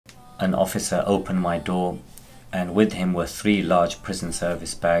an officer opened my door, and with him were 3 large prison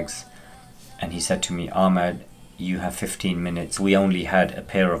service bags, and he said to me, "Ahmad, you have 15 minutes. We only had a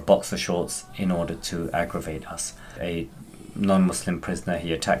pair of boxer shorts in order to aggravate us." A non-Muslim prisoner,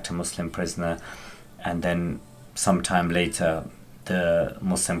 he attacked a Muslim prisoner, and then sometime later the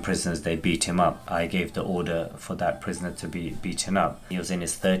Muslim prisoners, they beat him up. I gave the order for that prisoner to be beaten up. He was in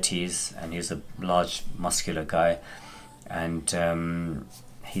his 30s and he was a large muscular guy, and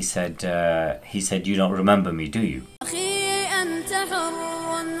he said, "You don't remember me, do you?"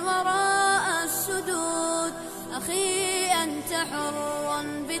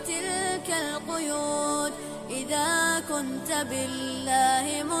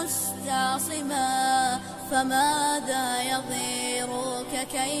 فماذا يضيرك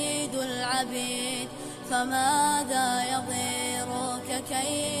كيد العبيد فماذا يضيرك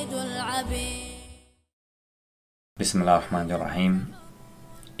كيد العبيد. Bismillah ar-Rahman ar-Rahim.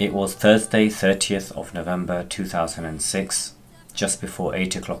 It was Thursday, 30th of November 2006, just before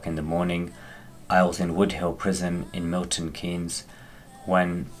 8 o'clock in the morning. I was in Woodhill prison in Milton Keynes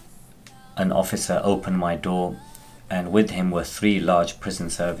when an officer opened my door, and with him were 3 large prison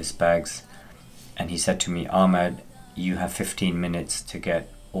service bags, and he said to me, "Ahmad, you have 15 minutes to get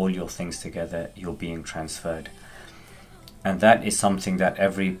all your things together, you're being transferred." And that is something that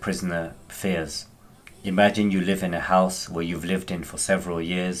every prisoner fears. Imagine you live in a house where you've lived in for several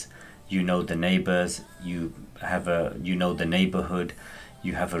years, you know the neighbors, you know the neighborhood,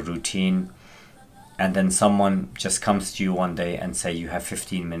 you have a routine, and then someone just comes to you one day and say, "You have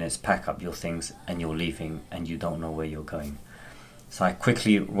 15 minutes, pack up your things," and you're leaving and you don't know where you're going. So I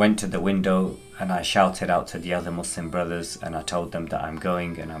quickly went to the window and I shouted out to the other Muslim brothers, and I told them that I'm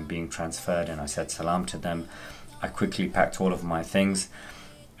going and I'm being transferred, and I said salam to them. I quickly packed all of my things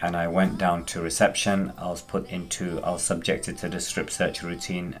and I went down to reception. I was subjected to the strip search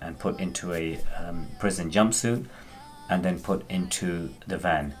routine and put into a prison jumpsuit and then put into the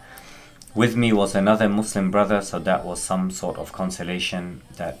van. With me was another Muslim brother, so that was some sort of consolation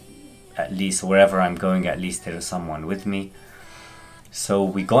that at least wherever I'm going, at least there is someone with me. So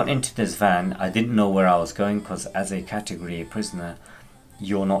we got into this van. I didn't know where I was going because as a category A prisoner,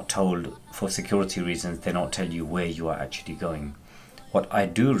 you're not told, for security reasons, they don't tell you where you are actually going. What I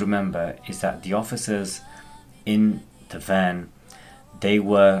do remember is that the officers in the van, they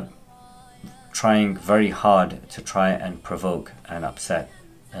were trying very hard to try and provoke and upset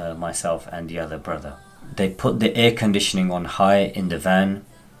myself and the other brother. They put the air conditioning on high in the van,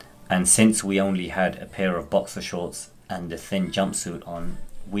 and since we only had a pair of boxer shorts and the thin jumpsuit on,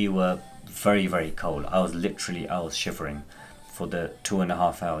 we were very, very cold. I was shivering for the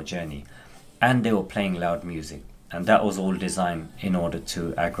 2.5-hour journey, and they were playing loud music, and that was all designed in order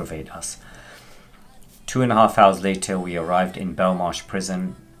to aggravate us. 2.5 hours later, we arrived in Belmarsh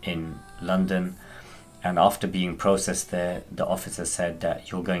prison in London, and after being processed there, the officer said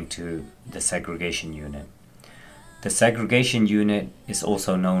that you're going to the segregation unit. The segregation unit is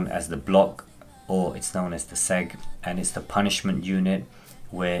also known as the block, or it's known as the seg, and it's the punishment unit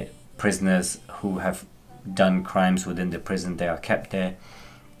where prisoners who have done crimes within the prison, they are kept there.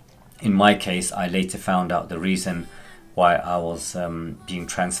 In my case, I later found out the reason why I was being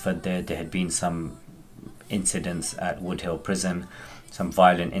transferred there. There had been some incidents at Woodhill prison, some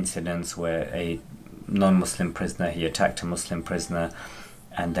violent incidents where a non-Muslim prisoner, he attacked a Muslim prisoner,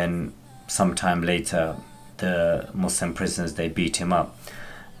 and then sometime later the Muslim prisoners, they beat him up,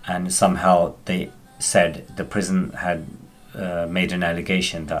 and somehow they said the prison had made an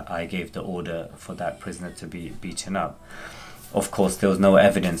allegation that I gave the order for that prisoner to be beaten up. Of course, there was no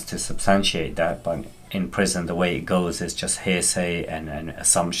evidence to substantiate that, but in prison the way it goes is just hearsay and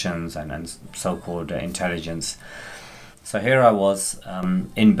assumptions and so-called intelligence. So here I was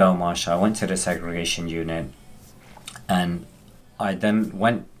in Belmarsh. I went to the segregation unit, and I then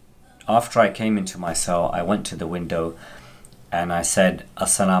went, after I came into my cell, I went to the window and I said,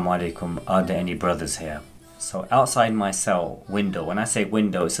 "Assalamu alaikum, are there any brothers here?" So outside my cell window, when I say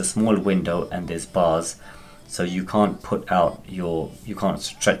window, it's a small window and there's bars, so you can't you can't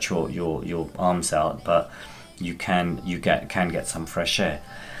stretch your arms out, but you can get some fresh air.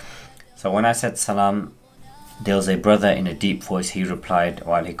 So when I said salam, there was a brother in a deep voice. He replied,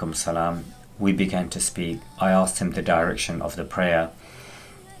 "Wa alaikum salam." We began to speak. I asked him the direction of the prayer,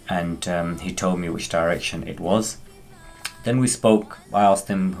 and he told me which direction it was. Then we spoke. I asked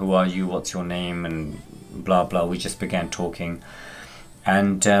him, "Who are you? What's your name?" and blah blah. We just began talking,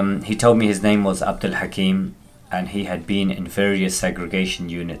 and he told me his name was Abdul Hakim, and he had been in various segregation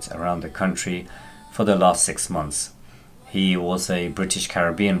units around the country for the last 6 months. He was a British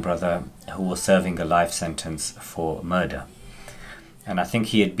Caribbean brother who was serving a life sentence for murder. And I think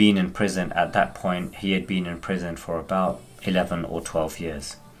he had been in prison at that point. He had been in prison for about 11 or 12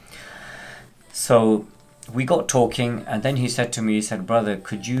 years. So we got talking, and then he said to me, he said, brother,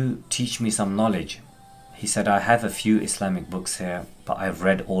 could you teach me some knowledge? He said, I have a few Islamic books here, but I've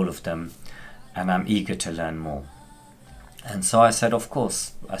read all of them and I'm eager to learn more. And so I said, of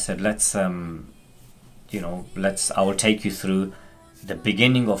course. I said, I will take you through the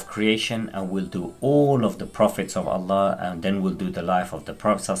beginning of creation, and we'll do all of the prophets of Allah, and then we'll do the life of the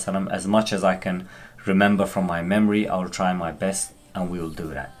Prophet ﷺ. As much as I can remember from my memory, I'll try my best, and we will do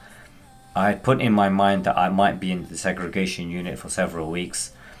that. I had put in my mind that I might be in the segregation unit for several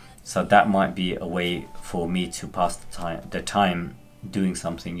weeks, so that might be a way for me to pass the time doing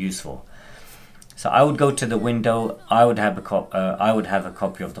something useful. So I would go to the window. I would have a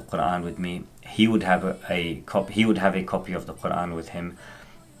copy of the Quran with me. He would have a copy of the Quran with him,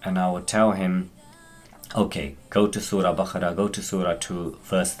 and I would tell him, okay, go to Surah Baqarah, go to Surah 2,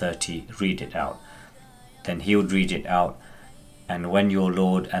 verse 30, read it out. Then he would read it out. And when your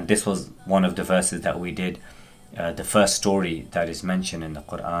Lord, and this was one of the verses that we did, the first story that is mentioned in the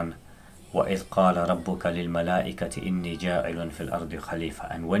Quran, وَإِذْ قَالَ رَبُّكَ لِلْمَلَائِكَةِ إِنِّي جَاعِلٌ فِي الْأَرْضِ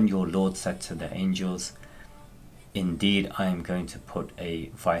خَلِيفَةً. And when your Lord said to the angels, indeed I am going to put a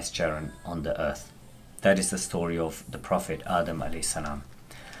vicegerent on the earth. That is the story of the Prophet Adam alayhi salam.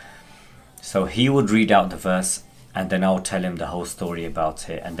 So he would read out the verse, and then I would tell him the whole story about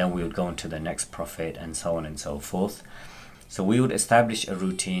it, and then we would go on to the next prophet, and so on and so forth. So we would establish a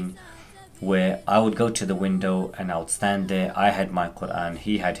routine where I would go to the window and I would stand there. I had my Quran,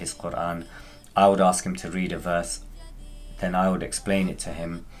 he had his Quran. I would ask him to read a verse, then I would explain it to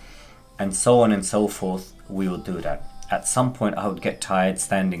him, and so on and so forth. We would do that. At some point I would get tired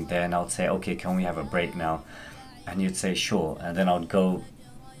standing there, and I would say, okay, can we have a break now? And he'd say, sure. And then I would go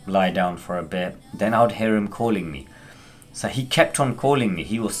lie down for a bit. Then I would hear him calling me. So he kept on calling me.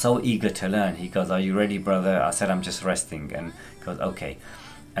 He was so eager to learn. He goes, are you ready, brother? I said, I'm just resting. And he goes, okay.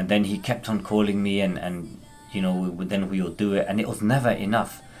 And then he kept on calling me, and then we would do it, and it was never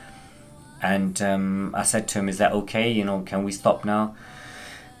enough. And I said to him, is that okay? Can we stop now?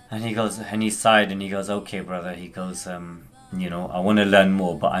 And he goes, and he sighed, and he goes, okay, brother. He goes, I want to learn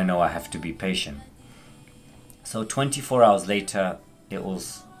more, but I know I have to be patient. So 24 hours later,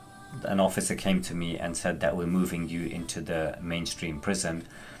 an officer came to me and said that we're moving you into the mainstream prison.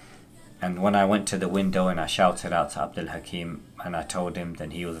 And when I went to the window and I shouted out to Abdul Hakim and I told him,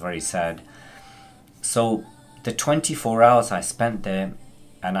 then he was very sad. So the 24 hours I spent there,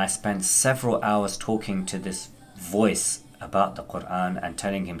 and I spent several hours talking to this voice about the Quran and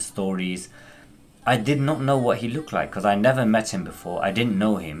telling him stories. I did not know what he looked like because I never met him before. I didn't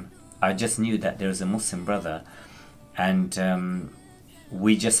know him. I just knew that there was a Muslim brother, and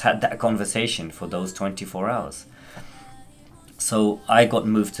we just had that conversation for those 24 hours. So I got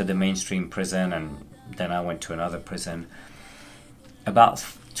moved to the mainstream prison, and then I went to another prison. About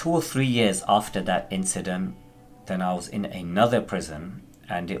 2 or 3 years after that incident, then I was in another prison,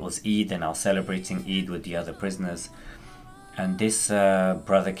 and it was Eid, and I was celebrating Eid with the other prisoners. And this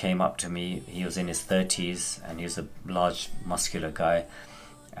brother came up to me. He was in his 30s, and he was a large, muscular guy.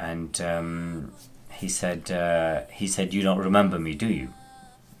 And he said, you don't remember me, do you?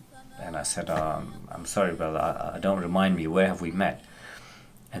 And I said, I'm sorry, brother, I don't remind me. Where have we met?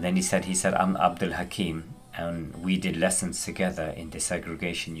 And then he said, I'm Abdul Hakim, and we did lessons together in the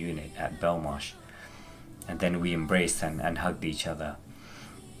segregation unit at Belmarsh. And then we embraced and hugged each other.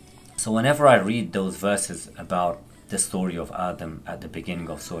 So whenever I read those verses about the story of Adam at the beginning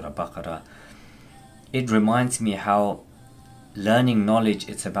of Surah Baqarah, it reminds me how learning knowledge,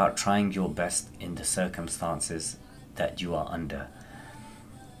 it's about trying your best in the circumstances that you are under.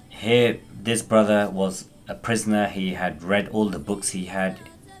 Here, this brother was a prisoner. He had read all the books he had.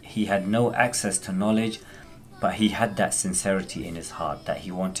 He had no access to knowledge, but he had that sincerity in his heart that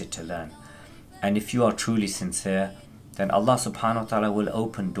he wanted to learn. And if you are truly sincere, then Allah subhanahu wa ta'ala will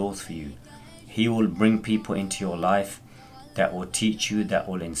open doors for you. He will bring people into your life that will teach you, that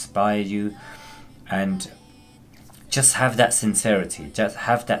will inspire you. And just have that sincerity, just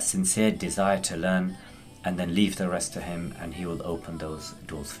have that sincere desire to learn, and then leave the rest to him, and he will open those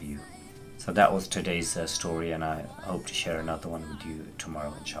doors for you. So that was today's story, and I hope to share another one with you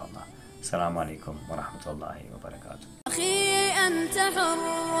tomorrow, inshallah. Assalamu alaikum wa rahmatullahi wa barakatuh. أخي أنت حر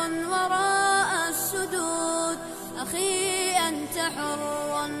وراء السدود، أخي أنت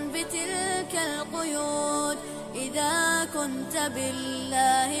حر بتلك القيود. إذا كنت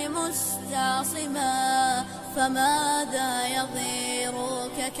بالله مستعصما فماذا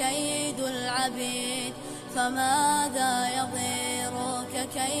يضيرك كيد العبيد، فماذا يضيرك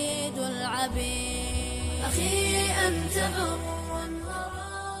كيد العبيد. أخي أنت حر